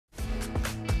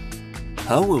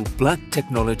How will black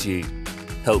technology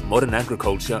help modern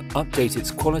agriculture update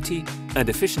its quality and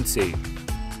efficiency?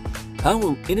 How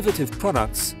will innovative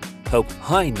products help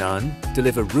Hainan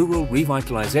deliver rural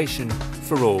revitalization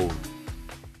for all?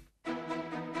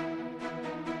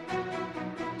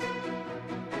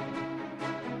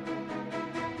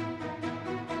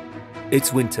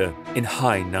 It's winter in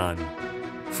Hainan.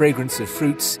 Fragrance of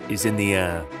fruits is in the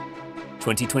air.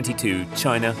 2022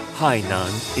 China Hainan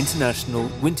International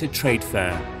Winter Trade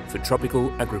Fair for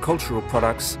Tropical Agricultural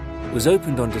Products was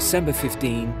opened on December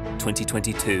 15,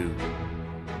 2022.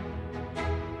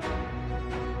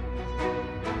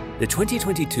 The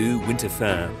 2022 Winter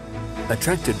Fair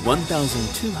attracted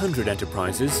 1,200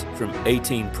 enterprises from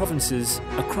 18 provinces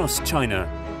across China.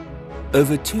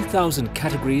 Over 2,000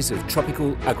 categories of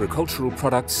tropical agricultural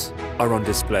products are on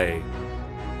display,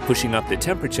 pushing up the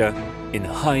temperature in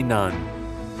Hainan.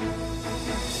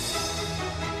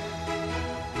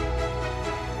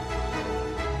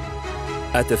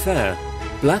 At the fair,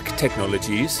 black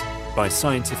technologies by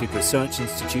scientific research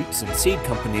institutes and seed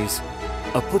companies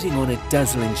are putting on a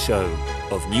dazzling show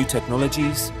of new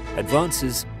technologies,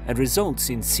 advances and results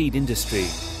in seed industry.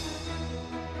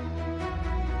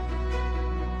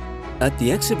 At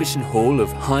the exhibition hall of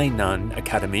Hainan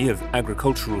Academy of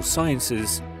Agricultural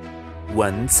Sciences,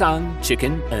 Wanzang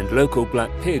chicken and local black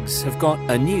pigs have got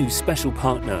a new special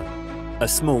partner, a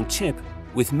small chip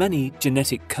with many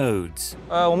genetic codes.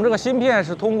 我们这个芯片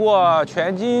是通过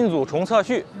全基因组重测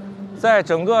序，在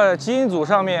整个基因组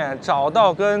上面找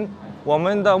到跟我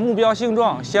们的目标性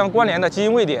状相关联的基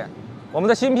因位点。我们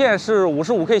的芯片是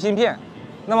55K 芯片，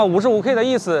那么55K 的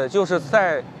意思就是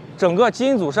在整个基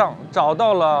因组上找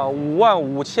到了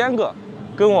55000个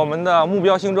跟我们的目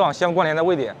标性状相关联的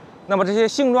位点。那么这些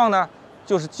性状呢，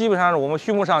就是基本上我们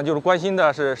畜牧上就是关心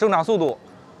的是生长速度、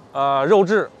肉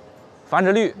质、繁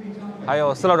殖率，还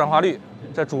有饲料转化率，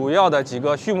这主要的几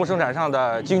个畜牧生产上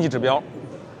的经济指标。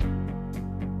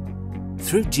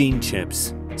Through gene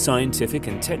chips, scientific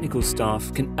and technical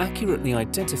staff can accurately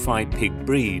identify pig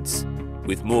breeds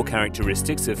with more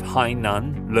characteristics of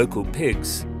Hainan local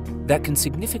pigs that can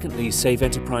significantly save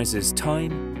enterprises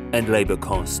time and labor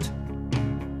cost.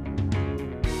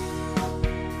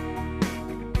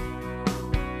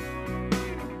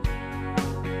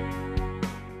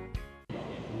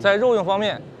 在肉用方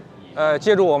面，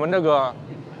借助我们这个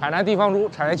海南地方猪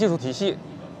产业技术体系，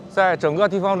在整个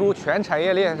地方猪全产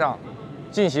业链上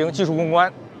进行技术攻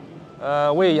关，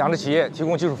为养殖企业提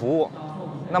供技术服务。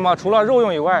那么除了肉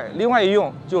用以外，另外一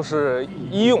用就是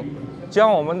医用，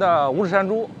将我们的无齿山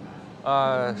猪，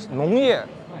农业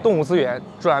动物资源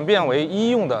转变为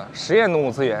医用的实验动物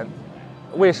资源，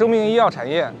为生命医药产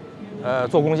业，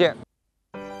做贡献。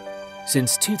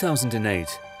Since 2008.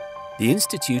 The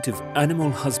Institute of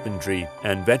Animal Husbandry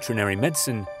and Veterinary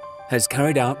Medicine has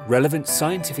carried out relevant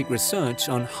scientific research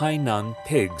on Hainan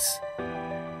pigs.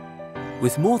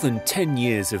 With more than 10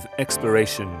 years of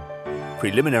exploration,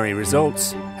 preliminary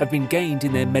results have been gained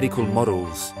in their medical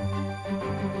models.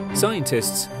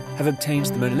 Scientists have obtained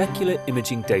the molecular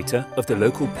imaging data of the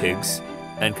local pigs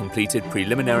and completed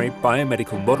preliminary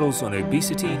biomedical models on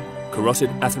obesity, carotid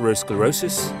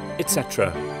atherosclerosis,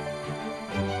 etc.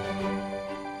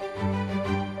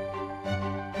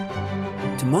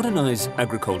 To modernize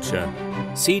agriculture,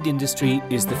 seed industry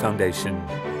is the foundation.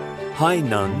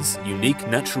 Hainan's unique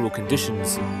natural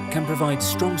conditions can provide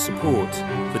strong support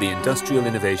for the industrial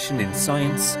innovation in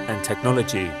science and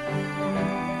technology.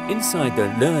 Inside the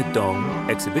Ledong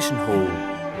exhibition hall,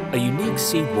 a unique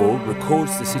seed wall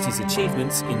records the city's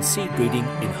achievements in seed breeding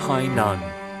in Hainan.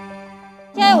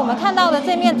 现在我们看到的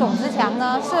这面种子墙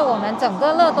呢，是我们整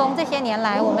个乐东这些年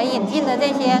来我们引进的这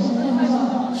些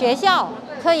学校、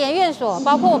科研院所，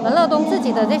包括我们乐东自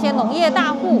己的这些农业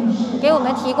大户，给我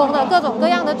们提供的各种各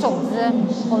样的种子。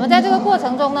我们在这个过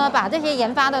程中呢，把这些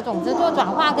研发的种子做转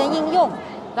化跟应用，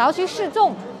然后去试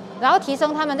种，然后提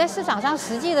升他们在市场上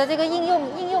实际的这个应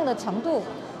用的程度。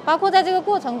包括在这个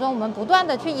过程中，我们不断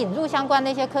的去引入相关的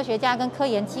一些科学家跟科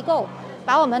研机构，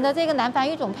把我们的这个南繁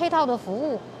育种配套的服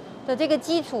务的这个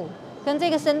基础跟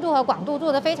这个深度和广度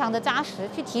做得非常的扎实，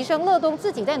去提升乐东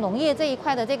自己在农业这一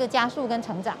块的这个加速跟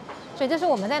成长。所以这是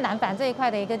我们在南繁这一块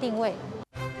的一个定位。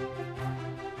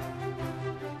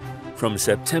From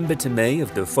September to May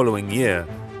of the following year,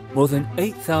 more than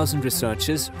 8,000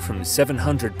 researchers from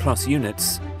 700 plus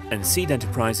units and seed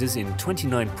enterprises in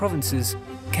 29 provinces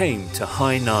came to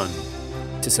Hainan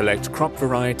to select crop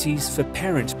varieties for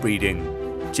parent breeding,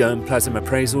 germplasm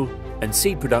appraisal and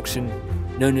seed production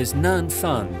known as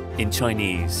Nanfang in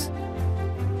Chinese.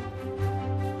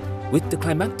 With the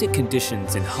climatic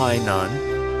conditions in Hainan,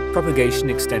 propagation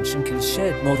extension can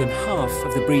shed more than half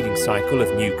of the breeding cycle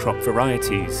of new crop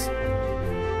varieties.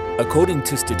 According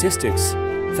to statistics,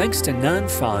 thanks to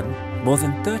Nanfan, more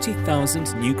than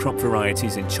 30,000 new crop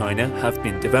varieties in China have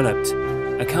been developed,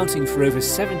 accounting for over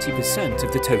 70%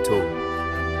 of the total.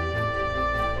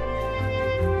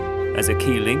 As a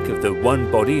key link of the one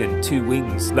body and two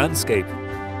wings landscape,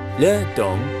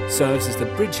 Ledong serves as the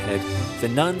bridgehead for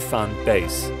Nanfan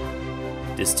base.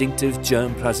 Distinctive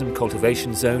germplasm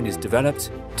cultivation zone is developed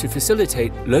to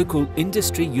facilitate local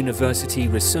industry-university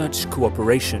research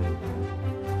cooperation.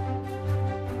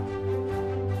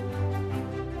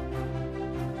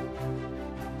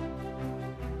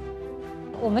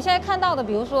 我们现在看到的，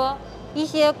比如说一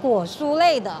些果蔬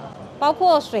类的，包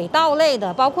括水稻类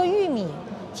的，包括玉米，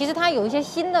其实它有一些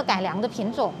新的改良的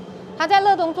品种。它在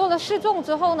乐东做了试种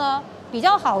之后呢，比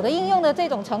较好的应用的这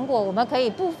种成果，我们可以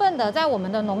部分的在我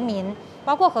们的农民，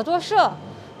包括合作社，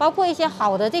包括一些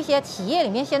好的这些企业里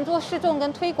面先做试种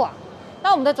跟推广。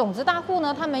那我们的种子大户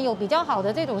呢，他们有比较好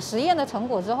的这种实验的成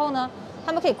果之后呢，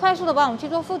他们可以快速的帮我们去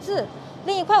做复制。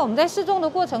另一块，我们在试种的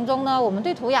过程中呢，我们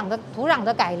对土壤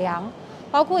的改良，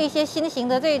包括一些新型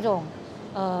的这种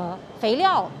肥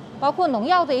料，包括农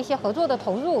药的一些合作的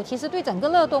投入，其实对整个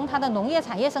乐东它的农业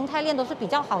产业生态链都是比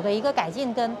较好的一个改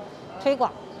进跟推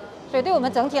广，所以对我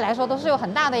们整体来说都是有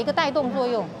很大的一个带动作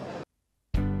用。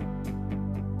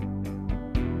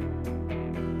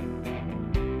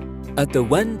At the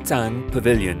Wenzhang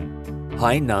Pavilion,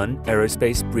 Hainan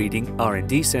Aerospace Breeding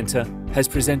R&D Center has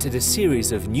presented a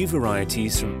series of new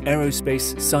varieties from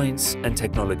aerospace science and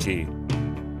technology.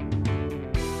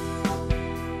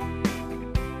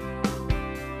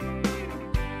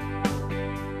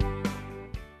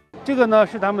 这个呢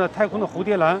是咱们的太空的蝴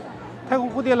蝶兰，太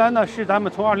空蝴蝶兰呢是咱们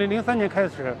从2003年开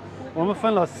始，我们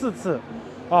分了4次，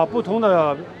不同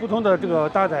的这个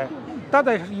搭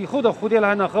载以后的蝴蝶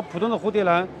兰呢和普通的蝴蝶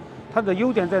兰，它的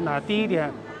优点在哪？第一点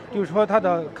就是说它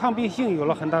的抗病性有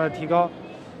了很大的提高，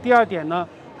第二点呢，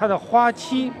它的花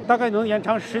期大概能延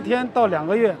长10天到2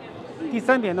个月，第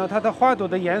三点呢，它的花朵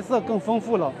的颜色更丰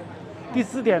富了，第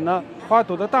四点呢，花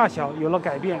朵的大小有了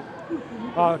改变，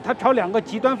它朝2个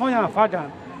极端方向发展。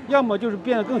 要么就是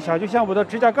变得更小，就像我的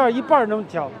指甲盖一半那么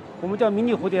小，我们叫迷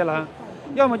你蝴蝶兰；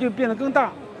要么就变得更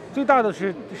大，最大的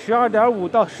是12.5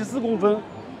到14公分，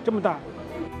这么大。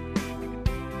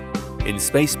In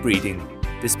space breeding,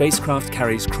 the spacecraft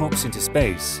carries crops into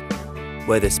space,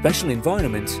 where the special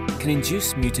environment can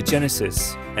induce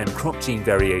mutagenesis and crop gene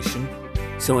variation,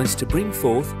 so as to bring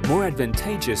forth more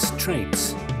advantageous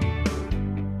traits.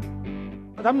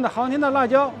 咱们的航天的辣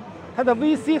椒，它的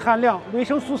VC 含量，维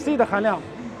生素 C 的含量。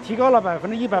 提高了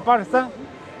183%，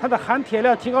它的含铁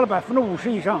量提高了50%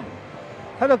以上，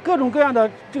它的各种各样的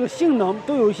这个性能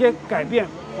都有一些改变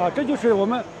这就是我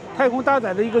们太空搭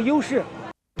载的一个优势。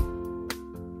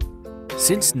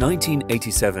Since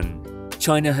 1987,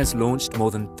 China has launched more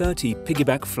than 30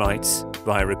 piggyback flights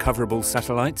via recoverable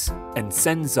satellites and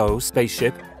Shenzhou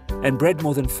spaceship, and bred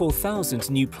more than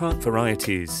 4,000 new plant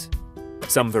varieties.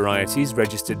 Some varieties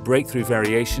registered breakthrough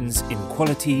variations in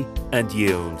quality and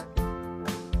yield.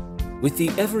 With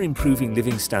the ever-improving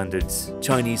living standards,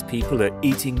 Chinese people are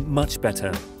eating much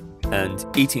better, and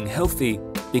eating healthy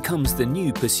becomes the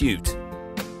new pursuit.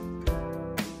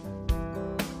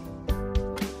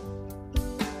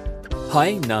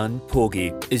 Hainan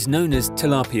porgy is known as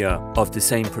tilapia of the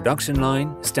same production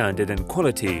line, standard and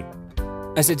quality.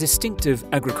 As a distinctive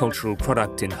agricultural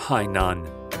product in Hainan,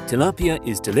 tilapia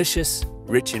is delicious,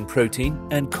 rich in protein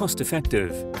and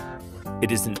cost-effective.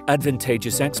 It is an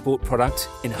advantageous export product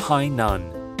in Hainan.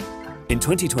 In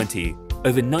 2020,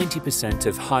 over 90%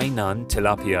 of Hainan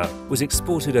tilapia was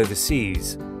exported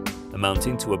overseas,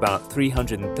 amounting to about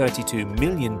 $332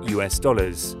 million.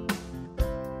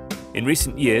 In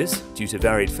recent years, due to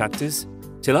varied factors,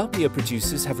 tilapia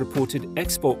producers have reported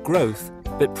export growth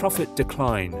but profit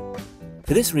decline.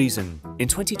 For this reason, in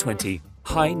 2020,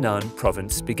 Hainan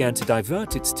province began to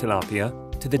divert its tilapia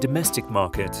to the domestic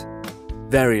market.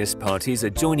 Various parties are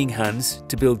joining hands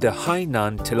to build the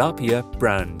Hainan tilapia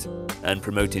brand and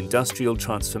promote industrial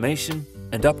transformation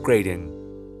and upgrading.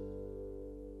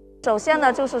 首先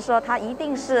呢，就是说它一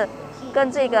定是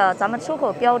跟这个咱们出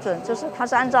口标准，就是它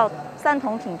是按照3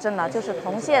同挺证了，就是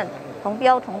同线、同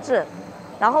标、同质。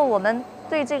然后我们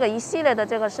对这个一系列的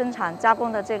这个生产加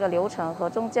工的这个流程和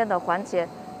中间的环节。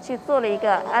 去做了一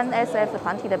个 NSF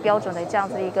团体的标准的这样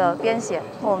子的一个编写，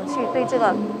我们去对这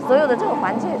个所有的这个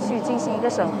环节去进行一个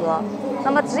审核。那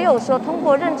么只有说通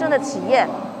过认证的企业，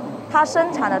它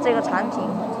生产的这个产品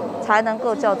才能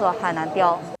够叫做海南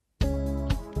雕。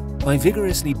By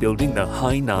vigorously building the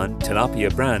Hainan tilapia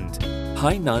brand,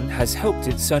 Hainan has helped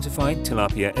its certified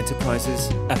tilapia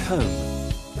enterprises at home.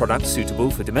 Products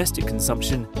suitable for domestic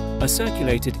consumption are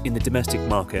circulated in the domestic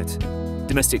market.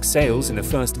 Domestic sales in the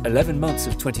first 11 months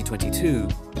of 2022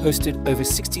 posted over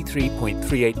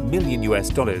 $63.38 million,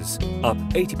 up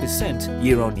 80%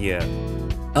 year-on-year.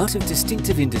 Out of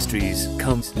distinctive industries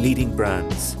comes leading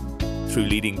brands. Through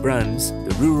leading brands,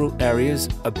 the rural areas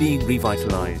are being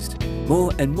revitalized.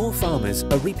 More and more farmers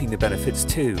are reaping the benefits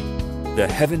too. The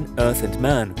Heaven, Earth and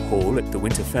Man hall at the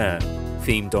Winter Fair,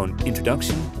 themed on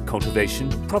introduction, cultivation,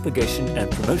 propagation and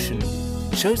promotion,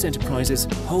 shows enterprises'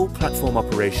 whole platform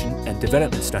operation and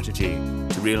development strategy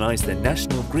to realize their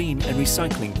national green and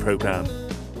recycling program.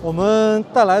 我们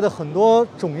带来的很多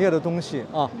种业的东西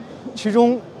啊，其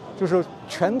中就是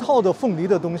全套的凤梨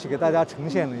的东西给大家呈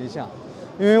现了一下，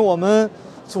因为我们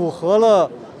组合了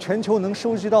全球能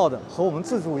收集到的和我们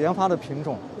自主研发的品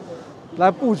种，来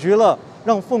布局了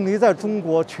让凤梨在中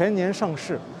国全年上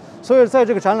市。所以在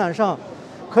这个展览上，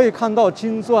可以看到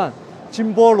金钻、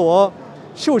金菠萝、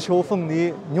绣球凤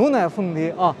梨、牛奶凤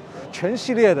梨啊，全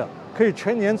系列的可以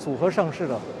全年组合上市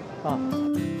的啊。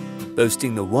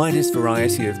Boasting the widest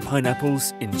variety of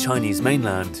pineapples in Chinese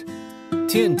mainland,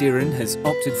 Tiandiren has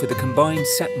opted for the combined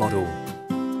set model.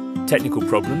 Technical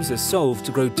problems are solved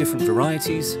to grow different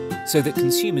varieties so that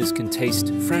consumers can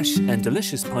taste fresh and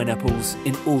delicious pineapples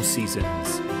in all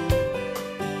seasons.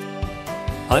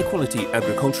 High-quality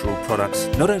agricultural products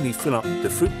not only fill up the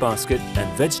fruit basket and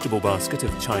vegetable basket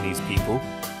of Chinese people,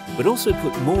 but also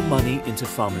put more money into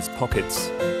farmers' pockets.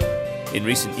 In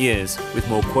recent years, with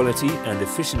more quality and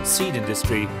efficient seed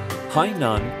industry,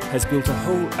 Hainan has built a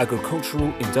whole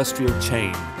agricultural industrial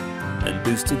chain and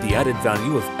boosted the added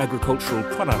value of agricultural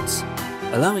products,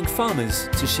 allowing farmers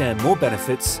to share more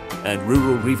benefits and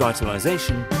rural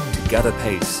revitalization to gather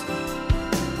pace.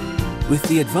 With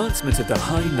the advancement of the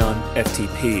Hainan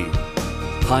FTP,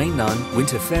 Hainan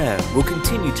Winter Fair will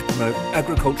continue to promote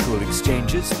agricultural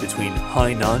exchanges between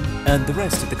Hainan and the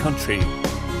rest of the country,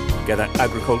 gather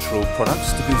agricultural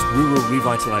products to boost rural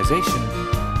revitalization,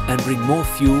 and bring more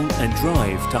fuel and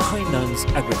drive to Hainan's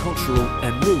agricultural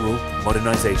and rural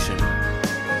modernization.